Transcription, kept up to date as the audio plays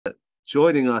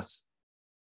joining us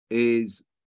is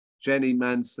Jenny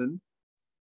Manson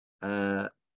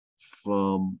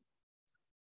from.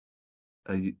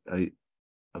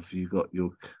 Have you got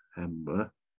your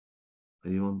camera? Are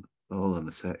you on? Hold on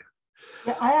a sec.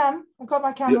 Yeah, I am. I've got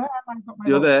my camera.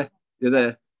 You're there. You're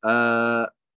there.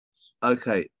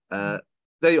 Okay. There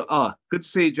you are. Good to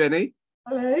see you, Jenny.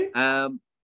 Hello.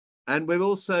 And we're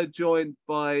also joined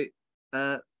by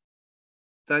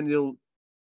Daniel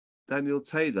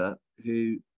Taylor,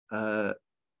 who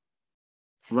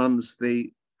runs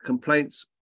the Complaints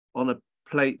on a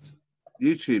Plate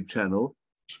YouTube channel.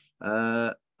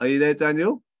 Are you there,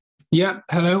 Daniel? Yeah,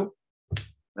 hello.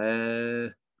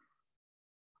 Can't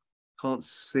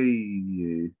see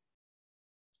you.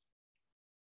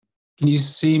 Can you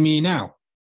see me now?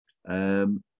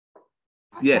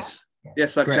 Yes,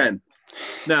 I can.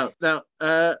 Now,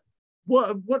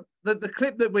 what the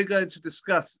clip that we're going to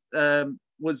discuss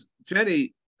was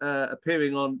Jenny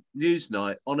appearing on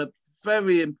Newsnight on a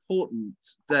very important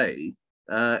day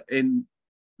in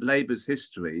Labour's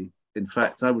history. In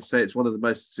fact, I would say it's one of the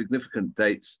most significant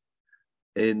dates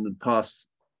in the past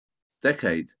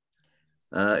decade,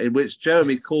 in which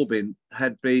Jeremy Corbyn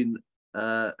had been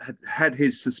had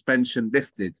his suspension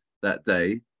lifted that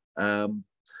day,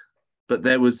 but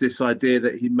there was this idea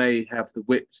that he may have the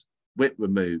whip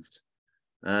removed,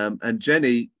 and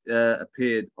Jenny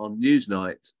appeared on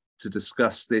Newsnight to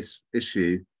discuss this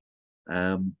issue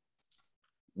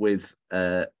with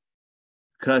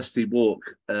Kirsty Walk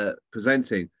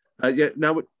presenting.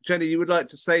 Now, Jenny, you would like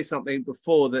to say something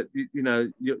before that?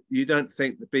 You don't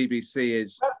think the BBC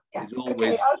is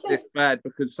always this bad,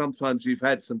 because sometimes you've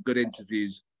had some good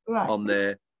interviews on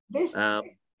there.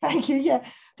 Thank you. Yeah,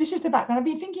 this is the background. I've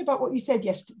been thinking about what you said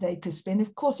yesterday, Crispin.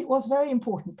 Of course, it was very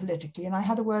important politically, and I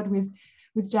had a word with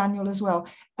Daniel as well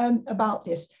about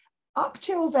this. Up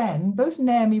till then, both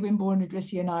Naomi Wimborne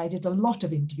Idrissi and I did a lot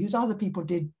of interviews. Other people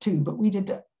did too, but we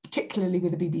did particularly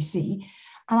with the BBC.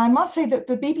 And I must say that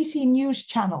the BBC News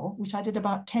channel, which I did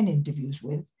about 10 interviews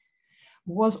with,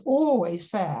 was always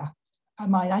fair.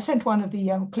 I sent one of the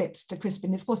clips to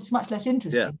Crispin. Of course, it's much less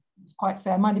interesting. Yeah. It's quite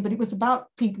fair-minded, but it was about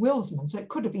Pete Wilsman, so it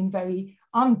could have been very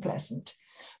unpleasant.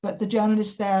 But the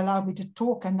journalists there allowed me to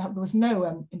talk, and there was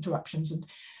no interruptions,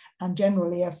 and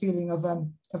generally a feeling of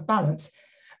balance.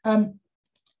 And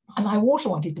I also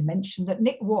wanted to mention that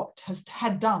Nick Watt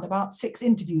had done about 6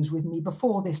 interviews with me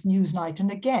before this Newsnight.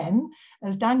 And again,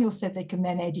 as Daniel said, they can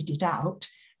then edit it out,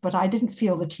 but I didn't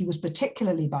feel that he was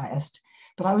particularly biased.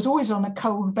 But I was always on a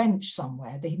cold bench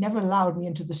somewhere. They never allowed me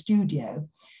into the studio.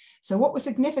 So what was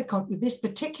significant with this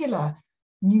particular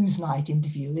Newsnight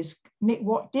interview is Nick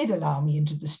Watt did allow me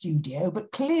into the studio,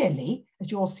 but clearly,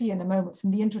 as you'll see in a moment,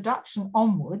 from the introduction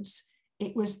onwards,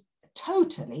 it was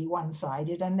totally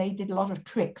one-sided, and they did a lot of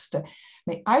tricks to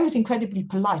make. I was incredibly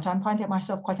polite. I'm finding it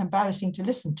myself quite embarrassing to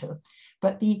listen to,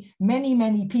 but the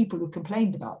many people who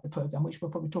complained about the program, which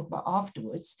we'll probably talk about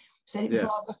afterwards, said it was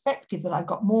rather effective, that I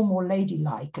got more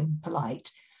ladylike and polite,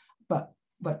 but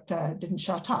didn't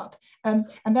shut up. And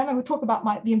then I would talk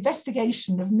about the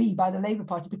investigation of me by the Labour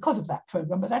Party because of that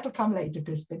program, but that'll come later,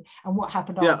 Crispin, and what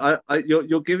happened after.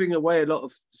 You're giving away a lot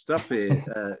of stuff here,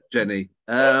 Jenny.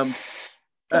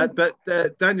 But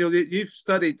Daniel, you've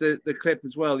studied the clip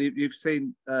as well. You've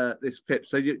seen this clip,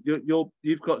 so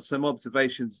you've got some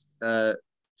observations to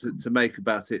make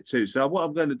about it too. So what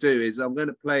I'm going to do is I'm going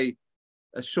to play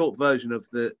a short version of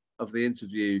the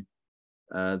interview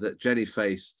that Jenny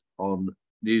faced on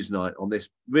Newsnight on this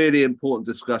really important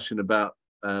discussion about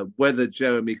whether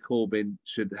Jeremy Corbyn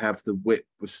should have the whip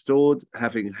restored,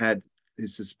 having had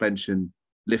his suspension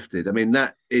lifted. I mean,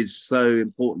 that is so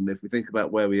important if we think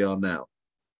about where we are now.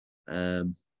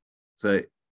 So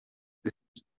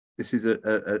this is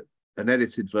an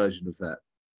edited version of that.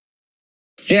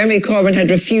 Jeremy Corbyn had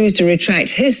refused to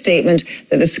retract his statement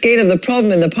that the scale of the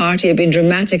problem in the party had been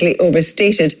dramatically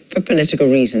overstated for political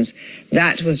reasons.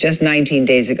 That was just 19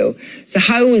 days ago. So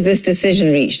how was this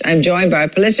decision reached? I'm joined by our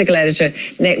political editor,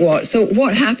 Nick Watt. So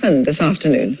what happened this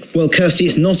afternoon? Well, Kirsty,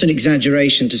 it's not an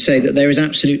exaggeration to say that there is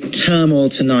absolute turmoil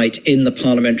tonight in the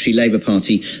Parliamentary Labour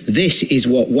Party. This is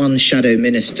what one shadow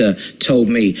minister told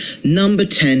me. Number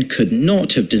 10 could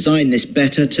not have designed this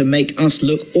better to make us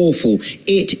look awful.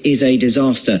 It is a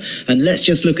disaster. And let's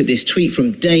just look at this tweet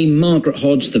from Dame Margaret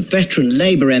Hodge, the veteran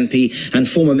Labour MP and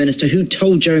former minister, who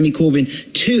told Jeremy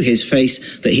Corbyn to his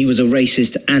face that he was a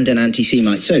racist and an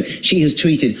anti-Semite. So she has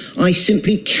tweeted, "I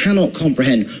simply cannot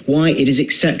comprehend why it is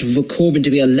acceptable for Corbyn to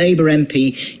be a Labour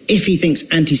MP if he thinks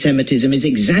anti-Semitism is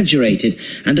exaggerated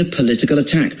and a political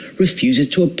attack, refuses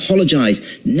to apologise,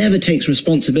 never takes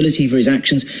responsibility for his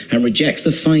actions and rejects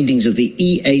the findings of the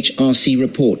EHRC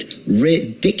report.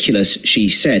 ridiculous, she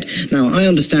said. Now, I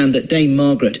understand that Dame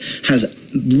Margaret has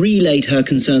relayed her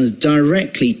concerns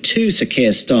directly to Sir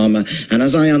Keir Starmer, and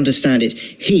as I understand it,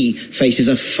 he faces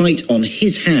a fight on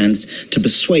his hands to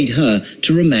persuade her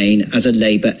to remain as a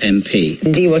Labour MP.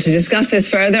 Indeed, well, to discuss this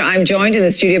further, I'm joined in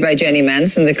the studio by Jenny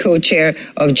Manson, the co-chair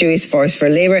of Jewish Force for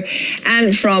Labour,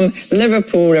 and from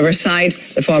Liverpool Riverside,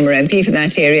 the former MP for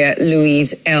that area,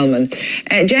 Louise Ellman.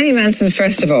 Jenny Manson,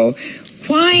 first of all,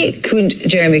 why couldn't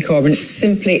Jeremy Corbyn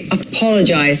simply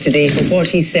apologise today for what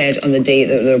he said on the day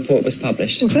that the report was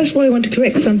published? Well, first of all, I want to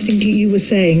correct something you were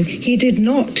saying. He did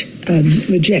not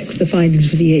reject the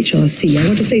findings of the HRC. I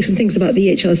want to say some things about the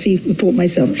HRC report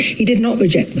myself. He did not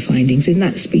reject the findings. In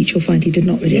that speech, you'll find he did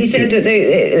not reject it. He said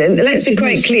that, let's be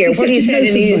quite clear, what he said, and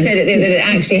he said it there, that it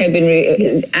actually had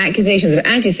been, accusations of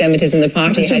anti-Semitism in the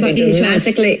party had been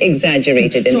dramatically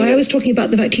exaggerated. So I was talking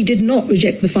about the fact he did not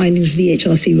reject the findings of the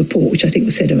HRC report, which I think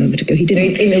was said a moment ago. He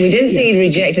didn't. No, we didn't say he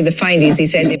rejected the findings. He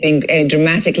said they've been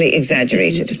dramatically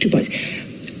exaggerated. 2 points.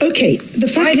 Okay, the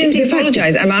fact. Why didn't he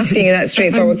apologise? I'm asking you that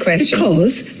straightforward question.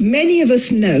 Because many of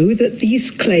us know that these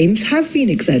claims have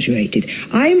been exaggerated.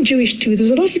 I am Jewish too.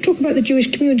 There's a lot of talk about the Jewish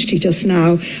community just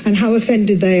now and how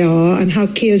offended they are and how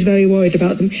Keir is very worried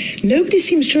about them. Nobody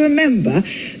seems to remember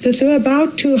that there are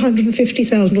about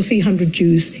 250,000 or 300,000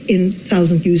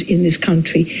 Jews in this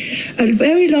country. A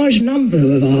very large number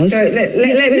of ours. So let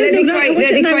me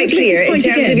be quite clear in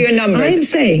terms of your numbers. I'm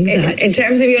saying that. In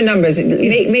terms of your numbers,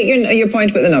 make your point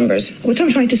about the numbers. What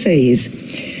I'm trying to say is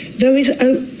there is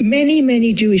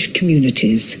many Jewish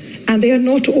communities, and they are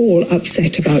not all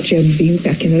upset about Jeremy being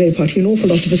back in the Labour Party. An awful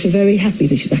lot of us are very happy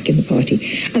that he's back in the party.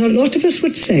 And a lot of us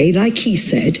would say, like he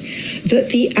said, that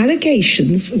the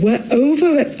allegations were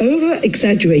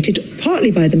over-exaggerated,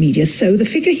 partly by the media. So the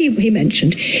figure he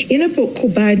mentioned, in a book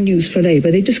called Bad News for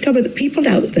Labour, they discovered that people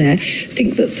out there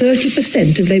think that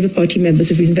 30% of Labour Party members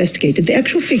have been investigated. The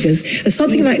actual figures are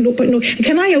something like 0.0. And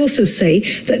can I also say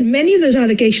that many of those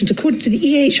allegations, according to the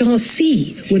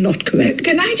EHRC, were not correct?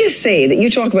 Can I just say that you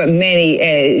talk about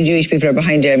many Jewish people are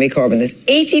behind Jeremy Corbyn. There's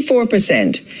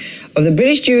 84% of the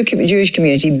British Jewish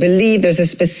community believe there's a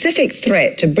specific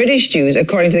threat to British Jews,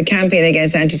 according to the Campaign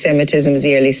Against Anti-Semitism's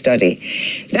yearly study.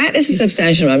 That is a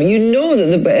substantial number. You know that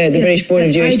the British Board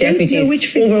of Jewish Deputies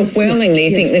overwhelmingly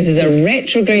think this is a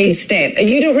retrograde step, and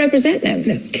you don't represent them.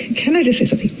 No. Can I just say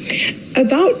something?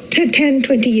 About 10,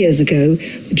 20 years ago,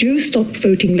 Jews stopped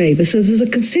voting Labour, so there's a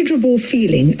considerable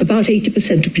feeling, about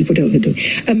 80% of people don't do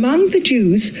it. Among the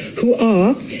Jews who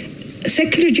are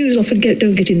secular Jews often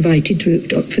don't get invited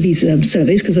for these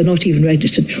surveys because they're not even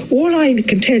registered. All I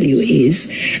can tell you is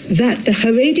that the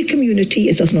Haredi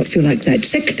community does not feel like that.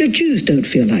 Secular Jews don't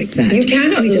feel like that. You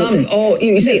cannot lump all.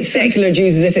 You say secular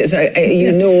Jews as if it's the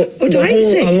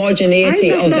whole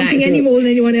homogeneity of that. I'm not lumping any more than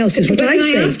anyone else is. But can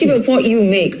I ask you about what you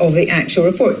make of the actual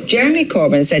report? Jeremy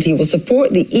Corbyn said he will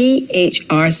support the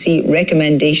EHRC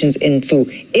recommendations in full.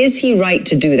 Is he right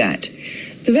to do that?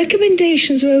 The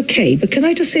recommendations are okay, but can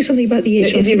I just say something about the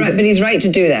HRC? Is he right? But he's right to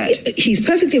do that. He's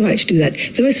perfectly right to do that.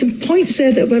 There are some points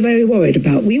there that we're very worried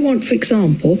about. We want, for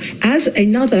example, as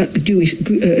another Jewish,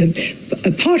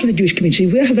 a part of the Jewish community,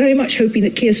 we're very much hoping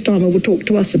that Keir Starmer will talk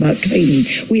to us about training.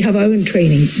 We have our own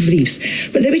training beliefs.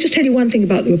 But let me just tell you one thing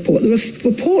about the report. The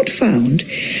report found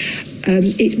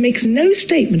it makes no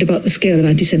statement about the scale of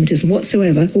anti-Semitism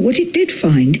whatsoever, but what it did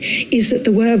find is that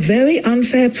there were very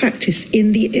unfair practice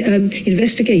in the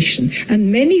investigation,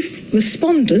 and many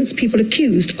respondents, people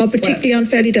accused, are particularly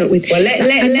unfairly dealt with. Well,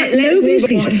 let's move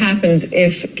on. What happens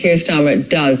if Keir Starmer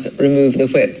does remove the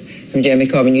whip from Jeremy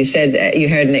Corbyn? You said you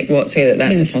heard Nick Watt say that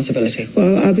that's a possibility.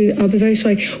 Well, I'll be very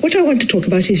sorry. What I want to talk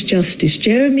about is justice.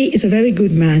 Jeremy is a very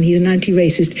good man. He's an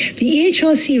anti-racist. The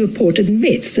EHRC report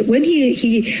admits that when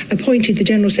he appointed the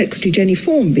General Secretary, Jenny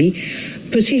Formby,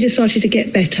 procedures started to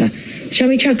get better.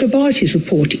 Shami Chakrabarty's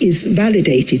report is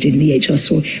validated in the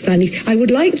HRC. I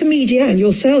would like the media and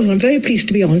yourselves, and I'm very pleased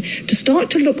to be on, to start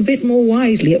to look a bit more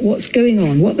widely at what's going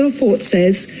on, what the report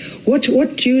says,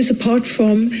 what Jews, apart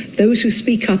from those who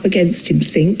speak up against him,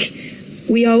 think.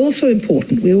 We are also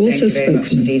important. We are also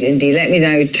spokesmen. Indeed. Let me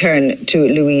now turn to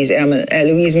Louise Ellman.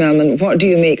 Louise Ellman, what do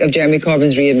you make of Jeremy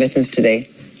Corbyn's readmittance today?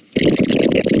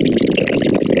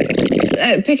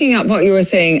 Picking up what you were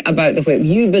saying about the whip,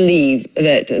 you believe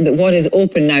that what is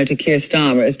open now to Keir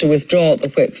Starmer is to withdraw the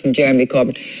whip from Jeremy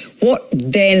Corbyn. What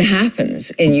then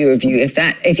happens, in your view,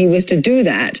 if he was to do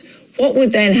that? What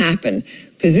would then happen?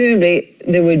 Presumably,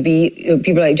 there would be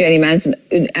people like Jenny Manson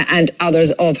and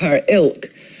others of her ilk.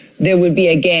 There would be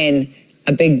again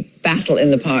a big battle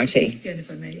in the party. Again,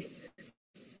 if I may.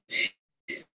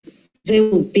 There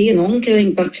will be an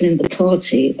ongoing battle in the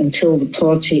party until the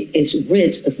party is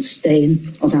rid of the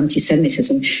stain of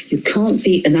anti-Semitism. You can't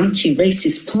be an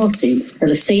anti-racist party at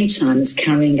the same time as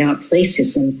carrying out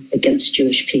racism against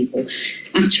Jewish people.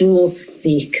 After all,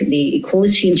 the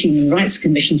Equality and Human Rights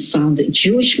Commission found that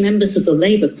Jewish members of the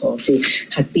Labour Party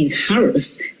had been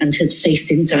harassed and had faced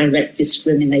indirect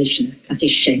discrimination. That is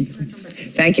shameful.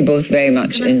 Thank you both very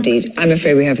much indeed. I'm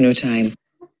afraid we have no time.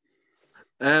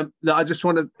 No, I just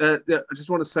want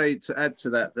to say, to add to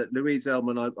that, that Louise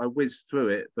Ellman, I whizzed through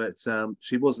it, but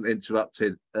she wasn't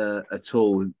interrupted at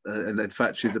all, and in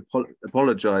fact, she's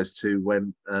apologised to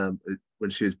when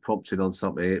she was prompted on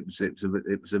something. It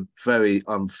was a very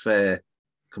unfair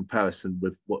comparison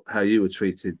with how you were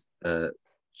treated,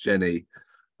 Jenny.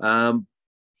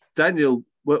 Daniel,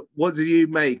 what do you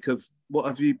make of what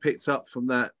have you picked up from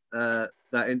that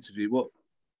interview?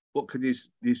 What can you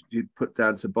put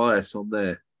down to bias on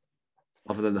there,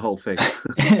 other than the whole thing?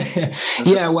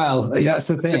 Yeah, well, that's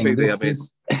the thing.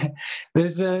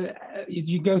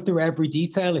 You go through every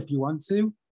detail if you want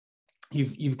to.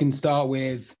 You can start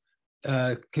with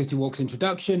Kirsty Walker's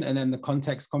introduction, and then the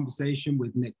context conversation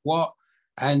with Nick Watt,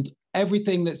 and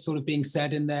everything that's sort of being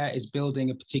said in there is building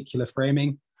a particular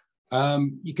framing.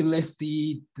 You can list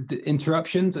the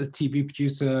interruptions. A TV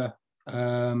producer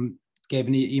gave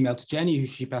an email to Jenny, who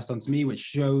she passed on to me, which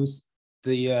shows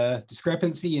the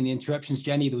discrepancy in the interruptions.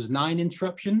 Jenny, there was 9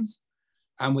 interruptions,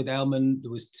 and with Ellman,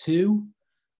 there was 2.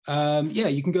 Yeah,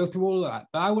 you can go through all of that,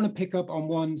 but I want to pick up on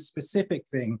one specific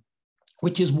thing,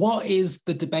 which is what is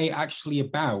the debate actually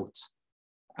about,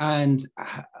 and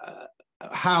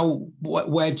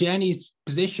where Jenny's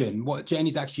position, what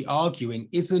Jenny's actually arguing,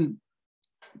 isn't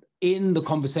in the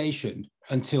conversation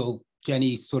until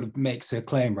Jenny sort of makes her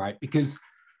claim, right? Because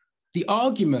the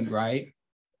argument, right,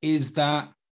 is that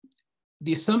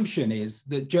the assumption is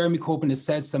that Jeremy Corbyn has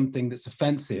said something that's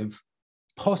offensive,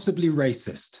 possibly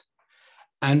racist.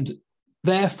 And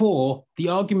therefore, the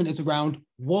argument is around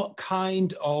what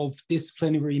kind of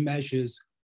disciplinary measures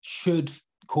should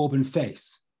Corbyn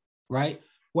face, right?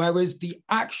 Whereas the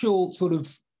actual sort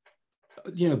of,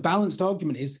 balanced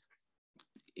argument is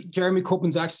Jeremy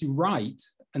Corbyn's actually right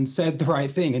and said the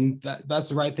right thing, and that's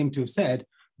the right thing to have said,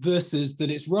 versus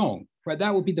that it's wrong, right?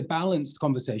 That would be the balanced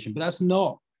conversation, but that's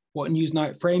not what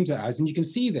Newsnight frames it as. And you can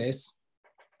see this,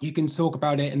 you can talk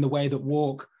about it in the way that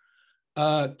Walk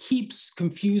keeps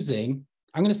confusing.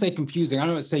 I'm going to say confusing. I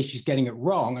don't want to say she's getting it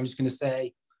wrong. I'm just going to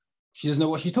say she doesn't know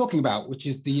what she's talking about, which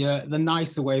is the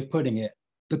nicer way of putting it.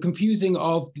 The confusing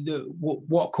of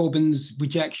what Corbyn's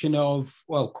rejection of,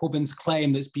 Corbyn's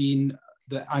claim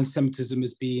that anti-Semitism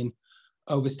has been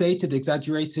overstated,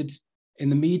 exaggerated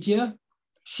in the media.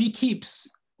 She keeps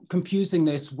confusing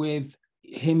this with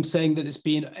him saying that it's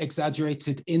been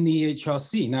exaggerated in the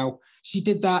EHRC. Now, she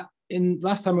did that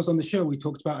last time I was on the show, we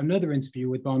talked about another interview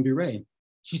with Barnaby Raine.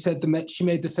 She said she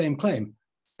made the same claim.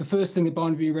 The first thing that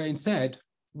Barnaby Raine said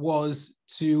was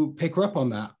to pick her up on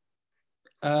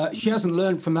that. She hasn't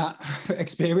learned from that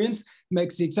experience,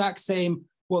 makes the exact same,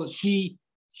 she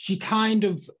kind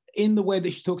of, in the way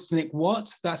that she talks to Nick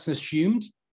Watt, that's assumed.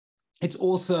 It's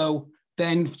also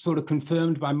then sort of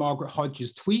confirmed by Margaret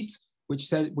Hodge's tweet,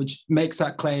 which makes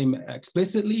that claim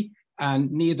explicitly, and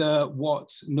neither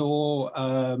Watt nor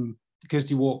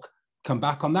Kirsty Walk come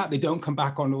back on that. They don't come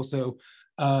back on also,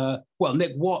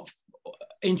 Nick Watt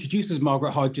introduces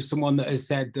Margaret Hodge as someone that has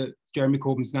said that Jeremy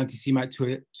Corbyn's an anti-Semite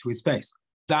to his face.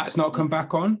 That's not come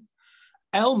back on.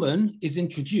 Ellman is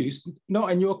introduced,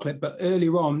 not in your clip, but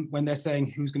earlier on when they're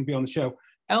saying who's going to be on the show.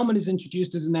 Ellman is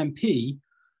introduced as an MP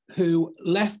who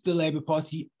left the Labour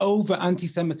Party over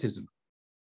anti-Semitism.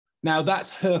 Now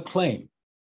that's her claim.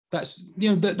 That's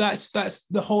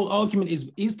the whole argument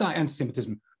is that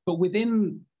anti-Semitism. But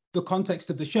within the context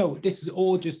of the show, this is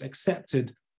all just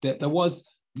accepted that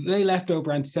they left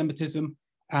over anti-Semitism,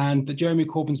 and that Jeremy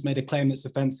Corbyn's made a claim that's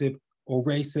offensive or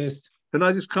racist. Can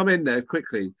I just come in there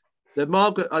quickly?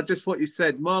 That just what you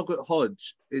said, Margaret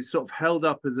Hodge is sort of held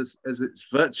up as its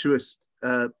virtuous,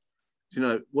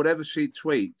 whatever she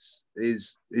tweets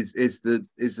is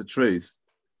the truth.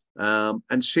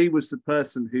 And she was the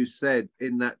person who said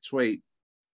in that tweet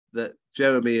that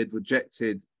Jeremy had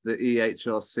rejected the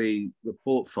EHRC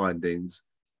report findings.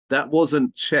 That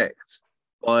wasn't checked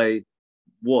by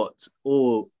Watt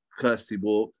or Kirsty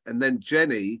Walk. And then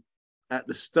Jenny at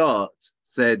the start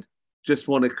said, just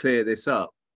want to clear this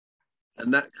up.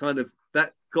 And that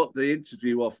got the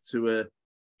interview off to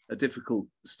a difficult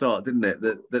start, didn't it?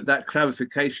 That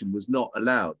clarification was not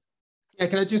allowed. Yeah,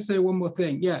 can I just say one more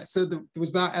thing? Yeah, so there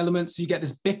was that element. So you get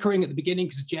this bickering at the beginning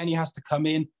because Jenny has to come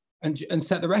in and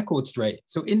set the record straight.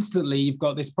 So instantly you've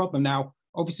got this problem. Now,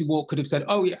 Obviously, Walt could have said,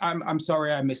 "Oh, yeah, I'm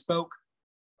sorry, I misspoke."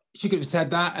 She could have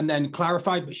said that and then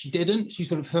clarified, but she didn't. She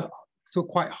sort of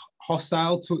quite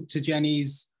hostile to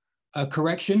Jenny's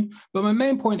correction. But my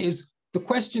main point is the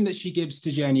question that she gives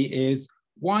to Jenny is,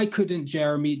 why couldn't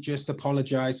Jeremy just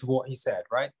apologize for what he said,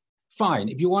 right? Fine.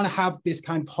 If you want to have this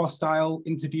kind of hostile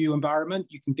interview environment,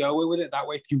 you can go with it that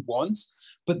way if you want.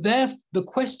 But the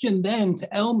question then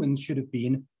to Elman should have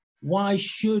been, why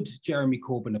should Jeremy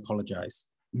Corbyn apologize?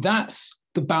 That's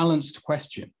the balanced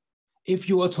question. If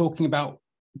you are talking about,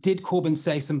 did Corbyn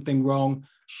say something wrong?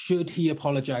 Should he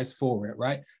apologize for it,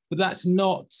 right? But that's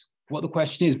not what the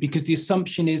question is, because the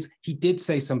assumption is he did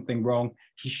say something wrong.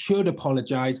 He should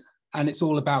apologize. And it's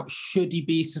all about, should he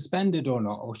be suspended or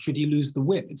not? Or should he lose the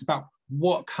whip? It's about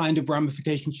what kind of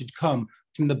ramifications should come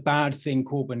from the bad thing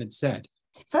Corbyn had said.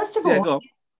 First of all,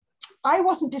 I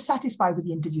wasn't dissatisfied with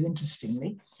the interview,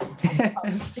 interestingly,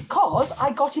 because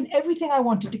I got in everything I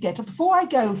wanted to get. Before I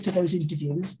go to those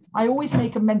interviews, I always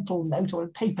make a mental note or a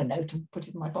paper note and put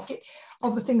it in my pocket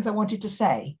of the things I wanted to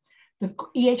say. The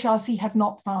EHRC had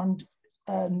not found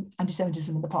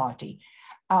anti-Semitism in the party,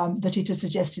 that it had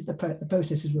suggested the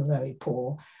processes were very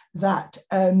poor, that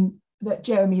that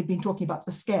Jeremy had been talking about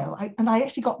the scale. And I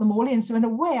actually got them all in. So in a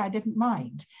way, I didn't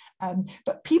mind.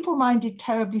 But people minded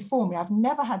terribly for me. I've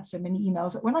never had so many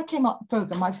emails. When I came up the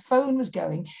programme, my phone was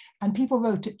going and people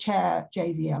wrote at Chair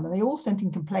JVL and they all sent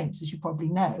in complaints, as you probably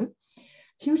know.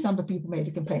 Huge number of people made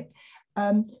a complaint.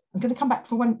 I'm going to come back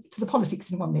to the politics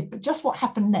in 1 minute, but just what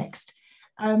happened next.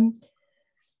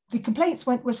 The complaints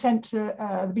were sent to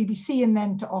the BBC and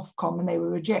then to Ofcom, and they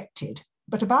were rejected.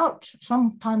 But about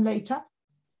some time later,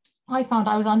 I found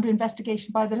I was under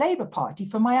investigation by the Labour Party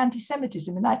for my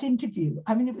anti-Semitism in that interview.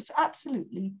 I mean, it was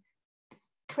absolutely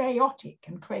chaotic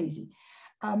and crazy.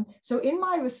 So in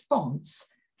my response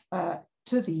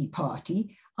to the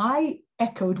party, I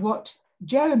echoed what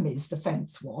Jeremy's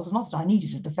defence was, not that I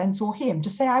needed a defence or him, to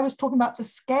say I was talking about the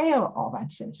scale of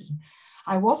anti-Semitism.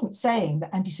 I wasn't saying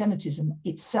that anti-Semitism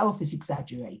itself is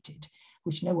exaggerated,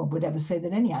 which no one would ever say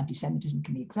that any anti-Semitism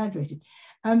can be exaggerated.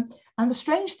 And the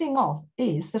strange thing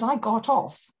is that I got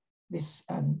off this.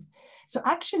 So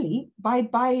actually, by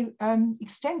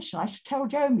extension, I should tell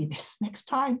Jeremy this next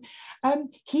time,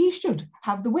 he should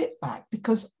have the whip back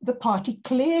because the party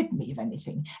cleared me of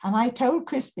anything. And I told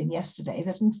Crispin yesterday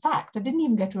that, in fact, I didn't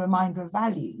even get a reminder of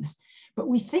values, but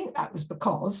we think that was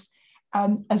because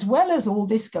as well as all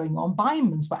this going on,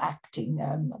 Bymans were acting.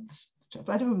 For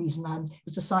whatever reason, it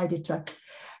was decided to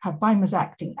have Bymans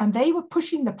acting. And they were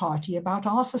pushing the party about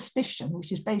our suspicion,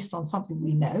 which is based on something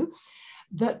we know,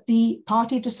 that the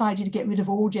party decided to get rid of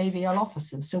all JVL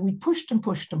officers. So we pushed and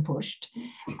pushed and pushed.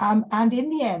 And in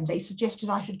the end, they suggested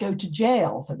I should go to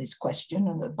jail for this question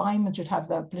and that Bymans should have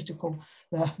the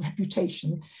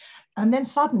reputation. And then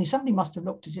suddenly, somebody must have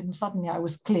looked at it and suddenly I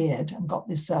was cleared and got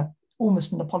this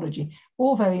almost an apology,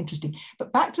 all very interesting.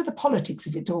 But back to the politics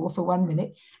of it all for 1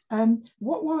 minute.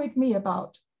 What worried me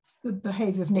about the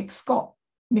behaviour of Nick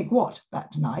Watt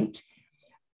that night,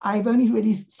 I've only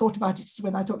really thought about it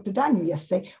when I talked to Daniel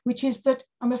yesterday, which is that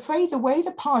I'm afraid the way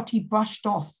the party brushed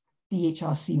off the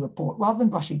HRC report, rather than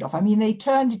brushing it off, I mean, they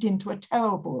turned it into a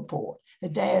terrible report, a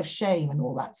day of shame and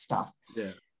all that stuff.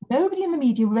 Yeah. Nobody in the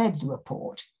media read the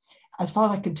report. As far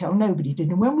as I can tell, nobody did.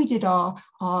 And when we did our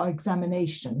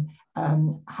examination,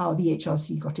 how the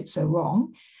HRC got it so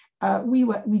wrong,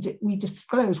 we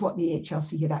disclosed what the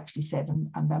HRC had actually said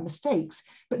and their mistakes,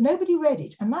 but nobody read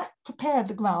it. And that prepared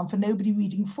the ground for nobody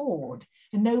reading forward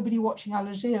and nobody watching Al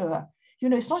Jazeera. You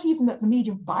know, it's not even that the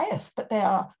media are biased, but they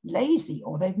are lazy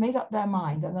or they've made up their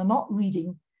mind and they're not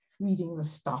reading the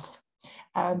stuff.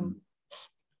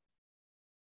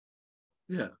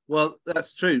 Yeah, well,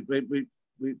 that's true.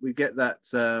 We get that,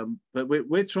 but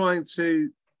we're trying to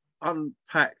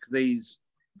unpack these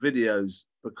videos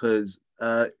because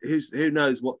who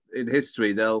knows what in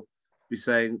history they'll be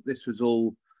saying this was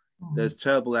all, there's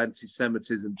terrible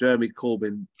anti-Semitism, Jeremy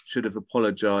Corbyn should have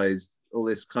apologised, all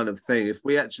this kind of thing. If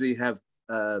we actually have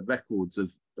records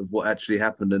of what actually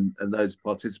happened and those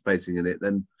participating in it,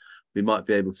 then we might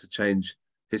be able to change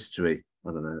history.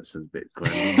 I don't know, that sounds a bit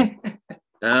grand.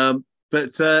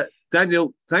 But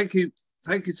Daniel, thank you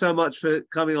so much for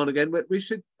coming on again.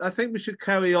 I think we should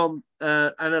carry on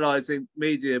analysing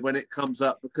media when it comes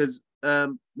up because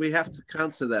we have to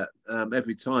counter that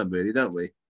every time, really, don't we?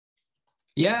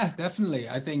 Yeah, definitely.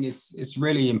 I think it's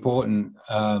really important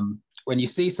when you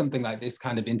see something like this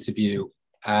kind of interview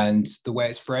and the way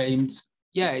it's framed.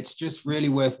 Yeah, it's just really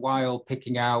worthwhile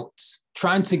picking out,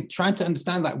 trying to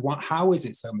understand like how is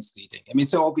it so misleading? I mean,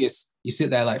 it's so obvious. You sit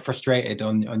there like frustrated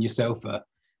on your sofa.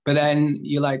 But then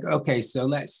you're like, okay, so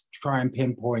let's try and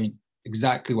pinpoint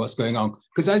exactly what's going on.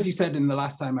 Because as you said in the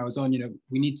last time I was on,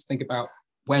 we need to think about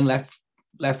when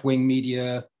left-wing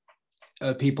media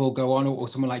people go on, or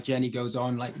someone like Jenny goes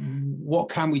on, like, what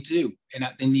can we do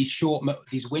in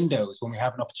these windows when we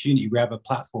have an opportunity, we have a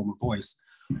platform, a voice?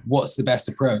 What's the best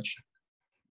approach?